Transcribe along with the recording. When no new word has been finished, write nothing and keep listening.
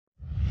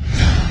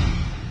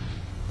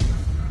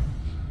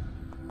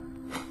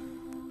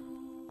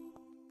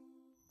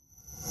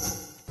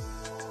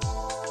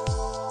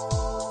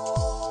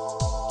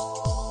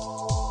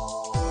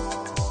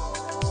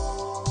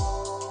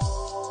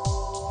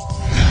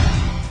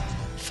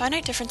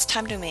finite difference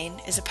time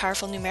domain is a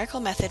powerful numerical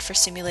method for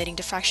simulating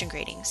diffraction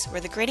gratings, where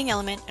the grating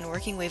element and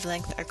working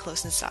wavelength are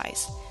close in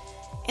size.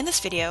 In this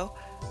video,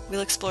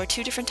 we'll explore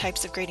two different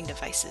types of grating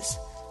devices: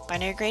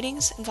 binary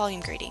gratings and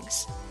volume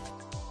gratings.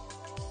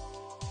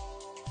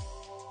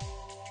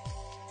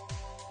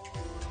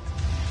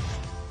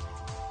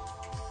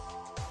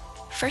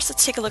 First,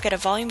 let's take a look at a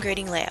volume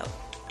grating layout.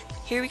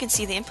 Here we can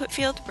see the input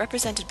field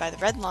represented by the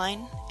red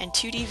line and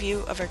 2D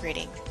view of our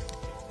grating.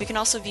 We can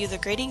also view the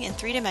grating in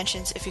 3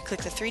 dimensions if we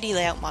click the 3D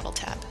Layout Model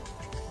tab.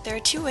 There are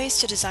two ways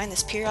to design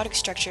this periodic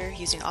structure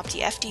using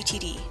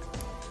OptiFDTD.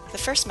 The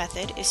first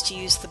method is to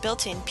use the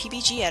built-in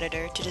PBG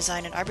editor to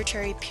design an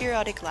arbitrary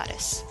periodic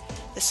lattice.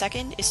 The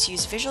second is to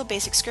use Visual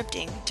Basic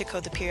Scripting to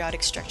code the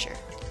periodic structure.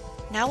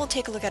 Now we'll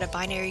take a look at a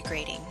binary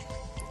grating.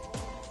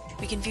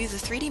 We can view the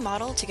 3D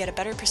model to get a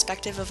better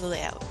perspective of the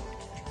layout.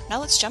 Now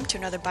let's jump to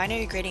another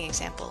binary grating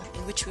example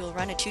in which we will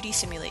run a 2D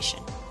simulation.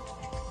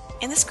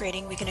 In this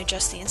grating, we can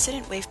adjust the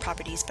incident wave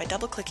properties by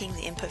double-clicking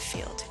the input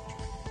field.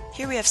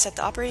 Here we have set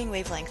the operating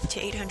wavelength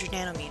to 800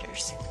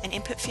 nanometers, and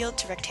input field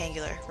to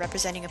rectangular,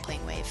 representing a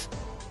plane wave.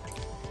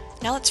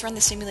 Now let's run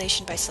the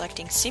simulation by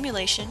selecting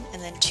Simulation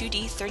and then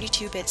 2D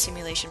 32-bit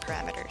simulation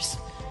parameters.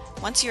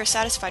 Once you are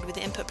satisfied with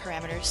the input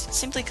parameters,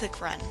 simply click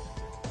Run.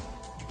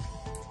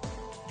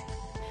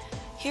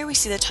 Here we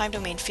see the time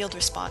domain field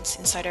response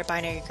inside our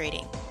binary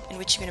grating, in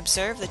which you can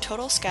observe the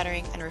total,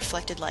 scattering, and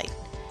reflected light.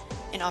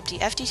 In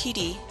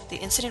OptiFDTD, the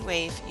incident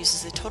wave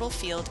uses the total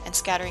field and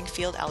scattering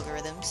field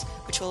algorithms,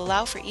 which will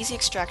allow for easy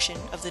extraction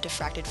of the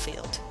diffracted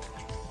field.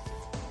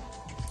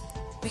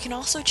 We can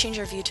also change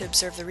our view to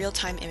observe the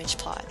real-time image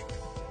plot.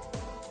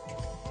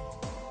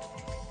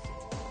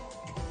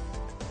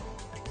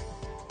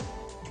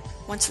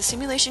 Once the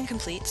simulation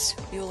completes,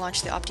 we will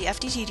launch the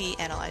OptiFDTD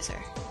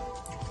analyzer.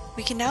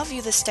 We can now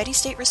view the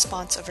steady-state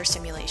response of our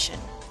simulation.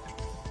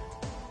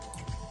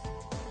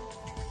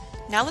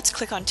 Now let's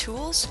click on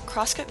Tools,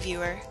 Crosscut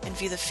Viewer, and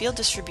view the field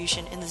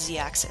distribution in the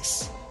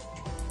Z-axis.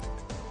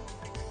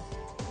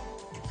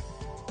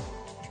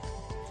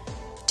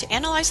 To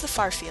analyze the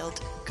far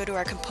field, go to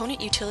our Component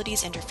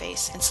Utilities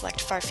interface and select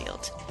Far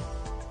Field.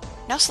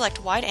 Now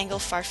select Wide Angle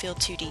Far Field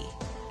 2D.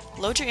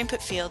 Load your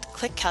input field,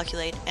 click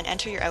Calculate, and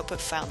enter your output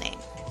file name.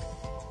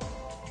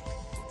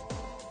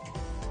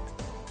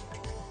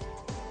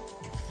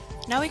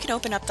 Now we can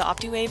open up the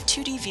Optiwave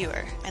 2D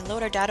viewer and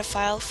load our data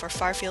file for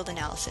far field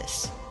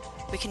analysis.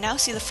 We can now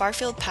see the far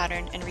field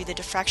pattern and read the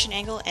diffraction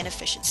angle and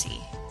efficiency.